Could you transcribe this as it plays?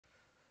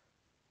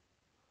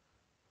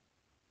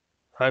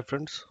Hi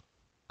friends,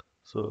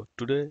 so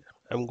today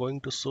I'm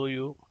going to show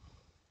you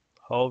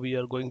how we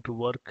are going to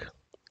work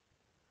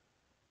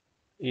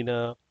in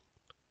a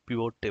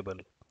pivot table.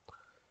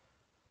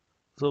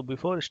 So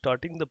before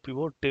starting the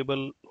pivot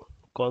table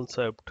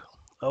concept,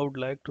 I would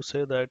like to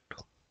say that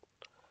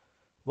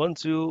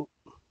once you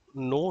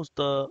know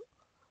the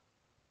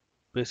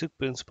basic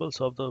principles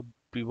of the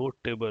pivot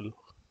table,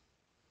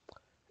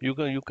 you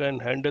can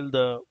handle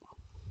the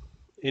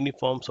any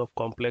forms of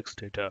complex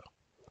data.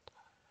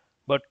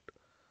 But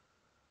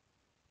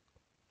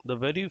the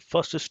very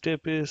first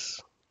step is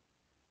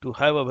to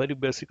have a very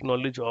basic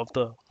knowledge of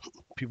the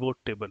pivot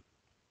table.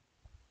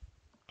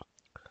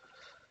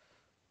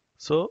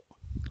 So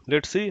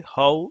let's see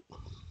how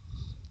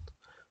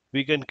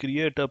we can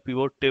create a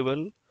pivot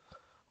table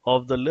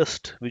of the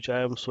list which I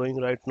am showing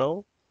right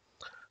now.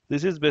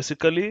 This is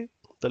basically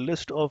the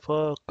list of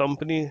a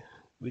company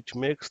which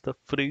makes the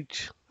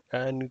fridge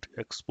and it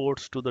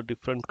exports to the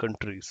different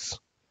countries.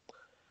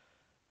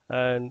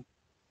 And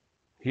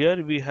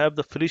here we have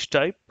the fridge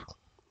type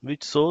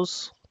which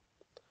shows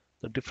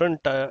the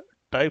different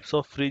types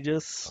of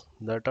fridges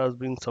that are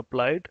being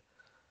supplied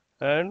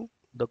and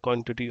the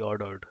quantity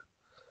ordered.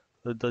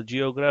 The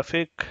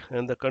geographic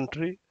and the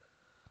country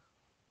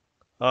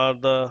are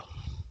the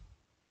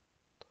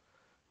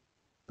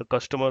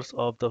customers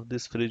of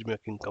this fridge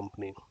making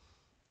company.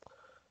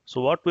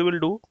 So what we will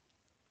do,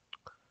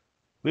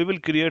 we will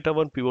create a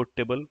one pivot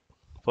table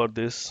for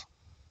this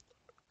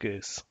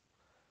case.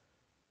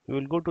 We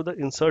will go to the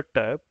insert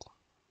tab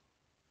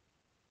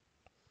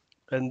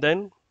and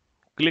then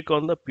click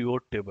on the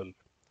pivot table.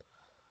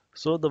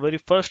 So the very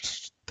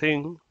first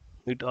thing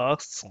it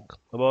asks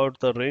about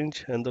the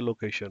range and the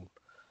location.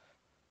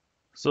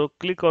 So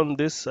click on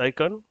this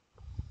icon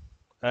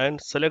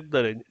and select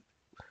the range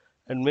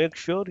and make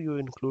sure you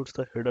include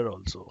the header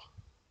also.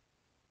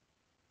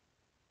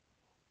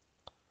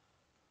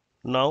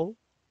 Now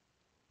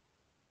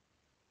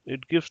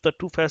it gives the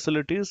two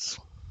facilities.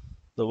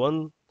 The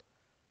one,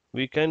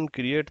 we can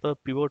create the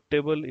pivot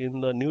table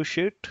in the new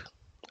sheet,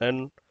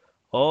 and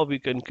or we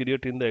can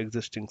create in the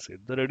existing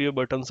sheet. The radio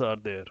buttons are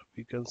there.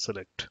 We can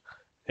select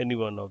any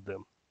one of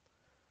them.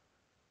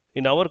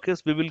 In our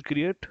case, we will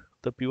create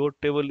the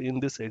pivot table in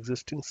this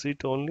existing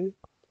sheet only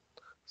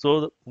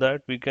so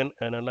that we can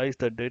analyze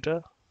the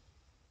data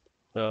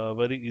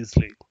very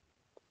easily.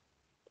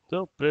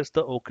 So press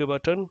the OK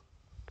button.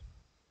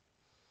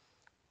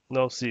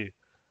 Now see,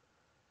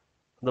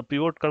 the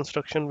pivot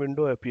construction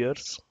window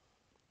appears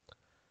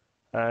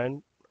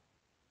and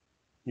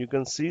you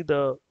can see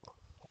the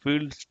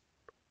fields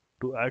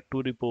to add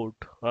to report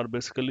are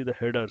basically the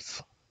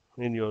headers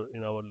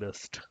in our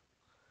list.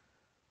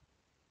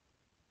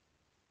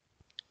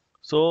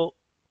 So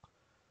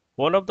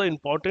one of the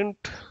important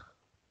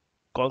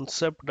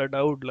concept that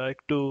I would like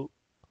to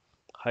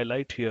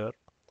highlight here,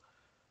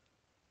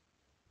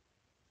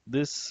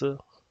 this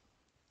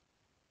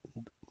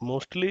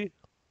mostly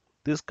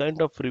this kind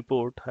of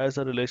report has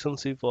a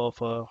relationship of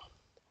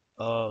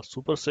a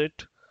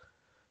superset.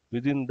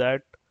 Within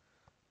that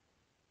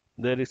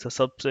there is a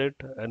subset,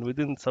 and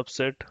within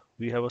subset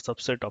we have a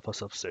subset of a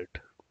subset.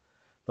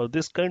 Now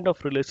this kind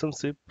of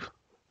relationship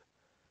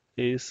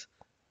is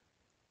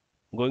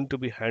going to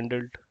be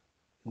handled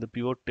in the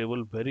pivot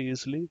table very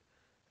easily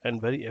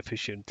and very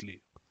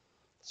efficiently.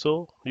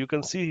 So you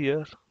can see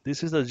here,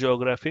 this is the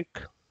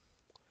geographic.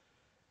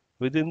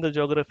 Within the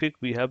geographic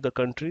we have the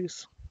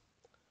countries,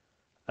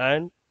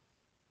 and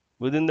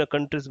within the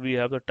countries we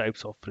have the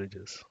types of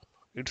fridges.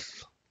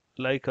 It's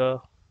like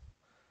a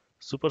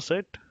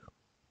superset,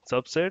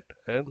 subset,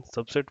 and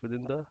subset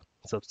within the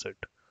subset.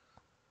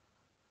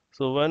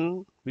 So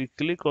when we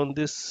click on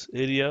this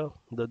area,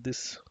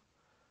 the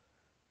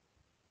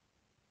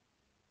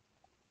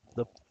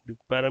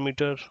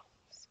parameter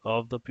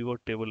of the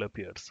pivot table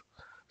appears.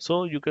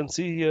 So you can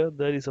see here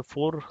there is a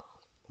four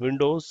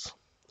windows: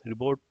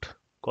 report,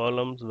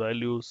 columns,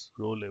 values,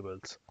 row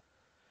labels.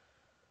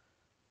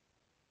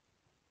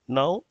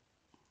 Now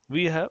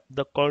we have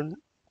the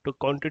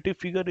quantity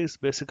figure is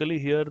basically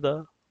here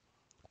the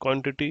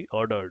quantity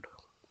ordered.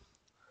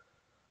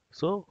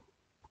 So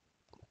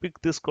pick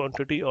this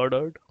quantity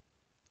ordered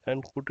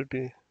and put it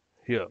in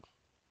here.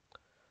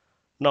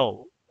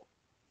 Now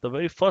the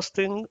very first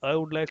thing I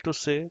would like to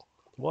say,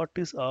 what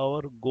is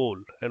our goal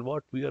and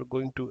what we are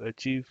going to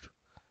achieve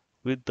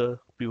with the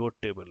pivot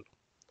table.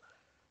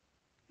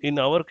 In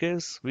our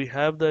case, we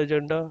have the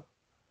agenda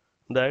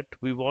that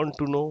we want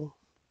to know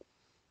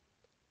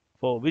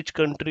for which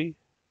country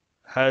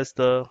has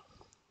the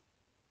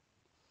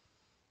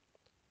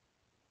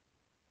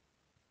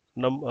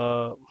num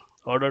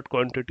ordered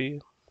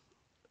quantity.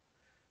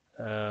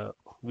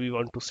 We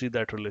want to see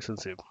that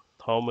relationship.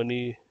 How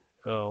many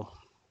uh,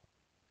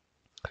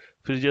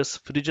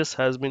 fridges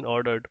has been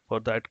ordered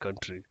for that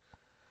country,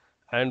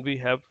 and we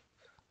have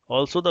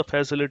also the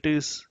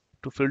facilities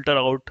to filter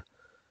out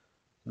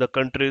the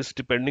countries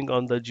depending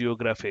on the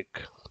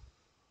geographic,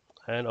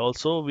 and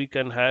also we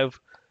can have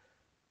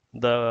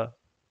the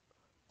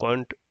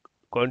quant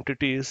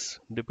quantities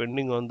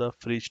depending on the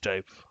fridge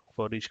type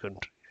for each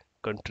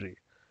country.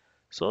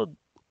 So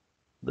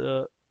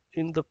the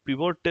in the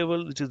pivot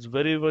table, which is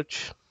very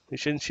much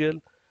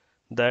essential,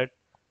 that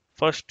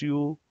first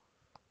you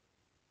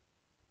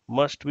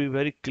must be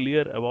very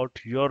clear about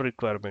your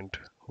requirement,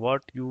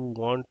 what you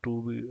want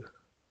to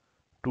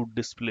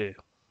display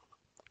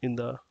in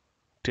the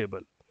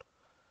table.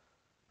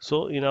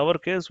 So in our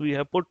case, we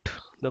have put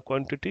the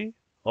quantity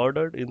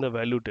ordered in the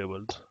value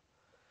tables.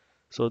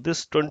 So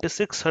this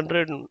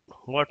 2600,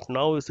 what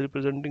now is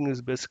representing,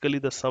 is basically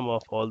the sum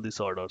of all these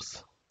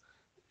orders.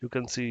 You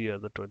can see here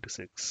the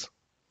 26.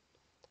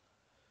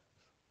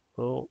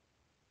 So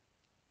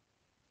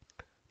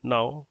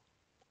now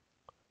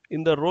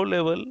in the row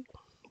level,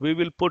 we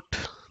will put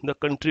the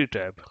country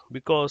tab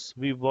because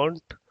we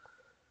want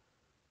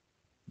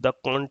the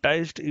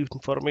quantized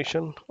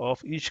information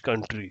of each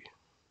country.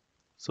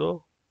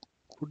 So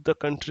put the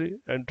country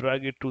and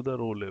drag it to the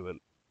row level.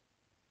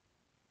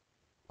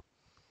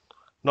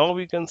 Now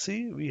we can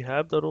see we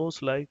have the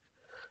rows like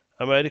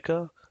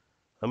America.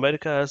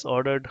 America has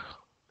ordered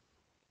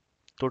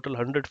total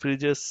 100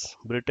 fridges,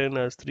 Britain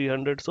has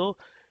 300. So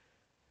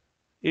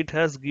it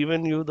has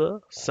given you the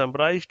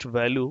summarized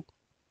value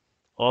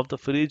of the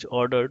fridge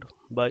ordered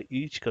by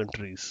each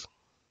countries.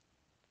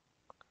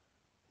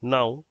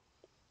 Now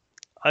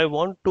I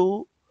want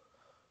to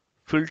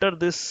filter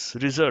this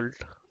result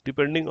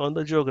depending on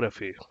the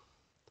geography.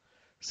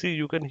 See,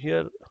 you can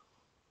here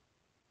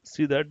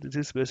see that this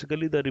is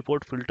basically the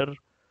report filter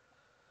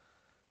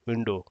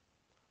window.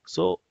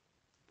 So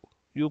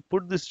you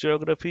put this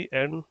geography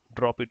and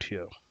drop it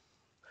here.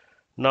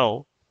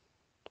 Now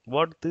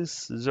what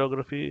this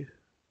geography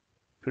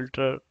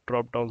filter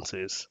drop down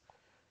says,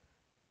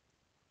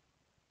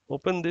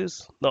 open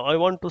this. Now I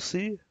want to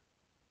see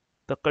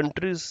the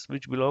countries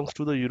which belongs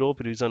to the Europe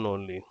region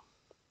only.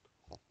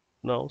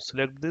 Now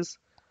select this.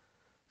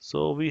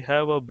 So we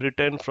have a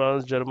Britain,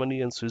 France,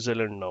 Germany and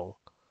Switzerland now.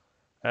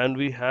 And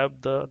we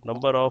have the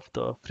number of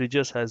the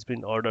fridges has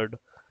been ordered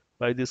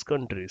by these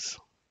countries.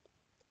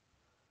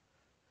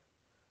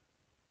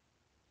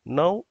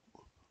 Now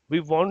we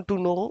want to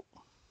know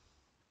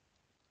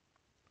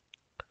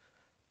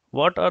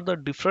what are the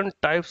different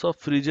types of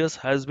fridges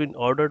has been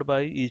ordered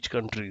by each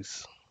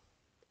countries.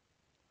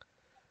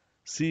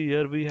 See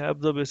here we have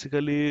the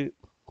basically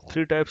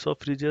three types of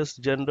fridges: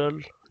 general,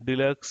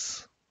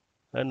 deluxe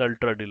and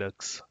ultra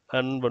deluxe,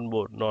 and one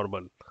more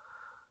normal.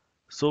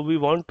 So we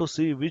want to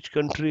see which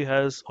country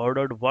has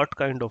ordered what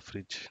kind of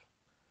fridge.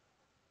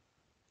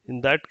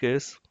 In that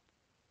case,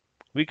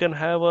 we can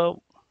have a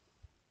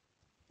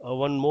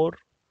one more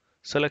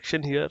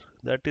selection here,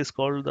 that is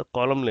called the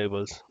column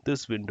labels,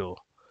 this window.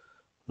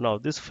 Now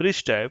this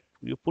fridge type,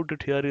 you put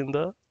it here in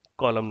the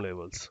column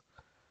labels.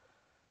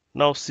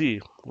 Now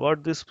see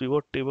what this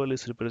pivot table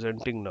is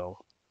representing now.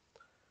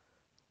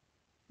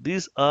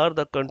 These are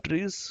the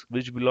countries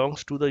which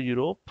belongs to the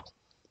Europe.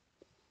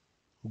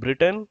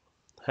 Britain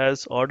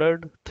has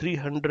ordered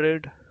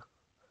 300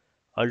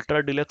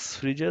 ultra deluxe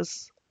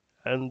fridges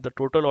and the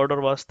total order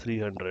was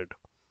 300.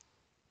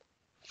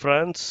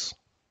 France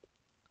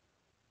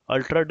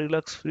ultra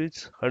deluxe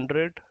fridge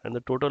 100 and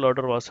the total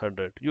order was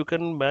 100. You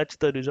can match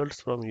the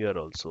results from here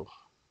also.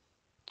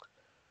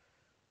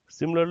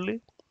 Similarly,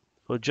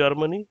 for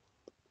Germany,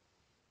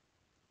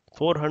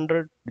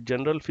 400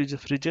 general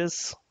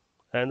fridges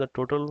and the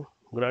total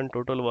grand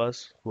total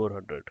was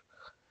 400.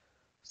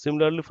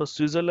 Similarly, for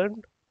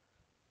Switzerland,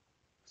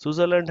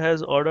 Switzerland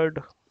has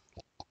ordered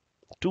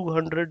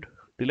 200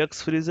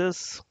 deluxe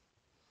fridges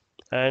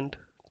and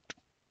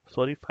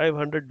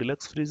 500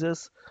 deluxe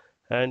freezers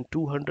and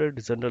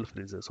 200 general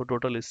freezers, so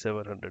total is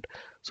 700.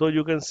 So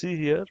you can see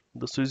here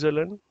the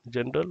Switzerland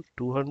general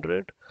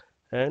 200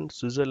 and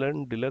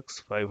Switzerland deluxe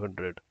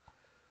 500.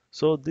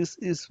 So this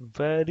is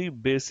very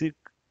basic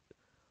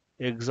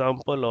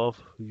example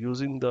of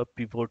using the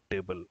pivot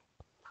table.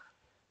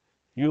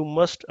 You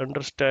must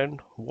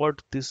understand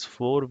what this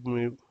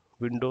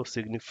window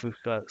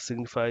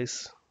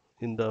signifies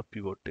in the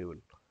pivot table.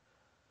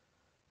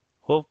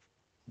 Hope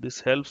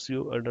this helps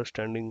you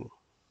understanding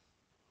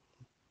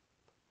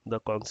the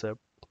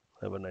concept.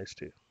 Have a nice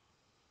day.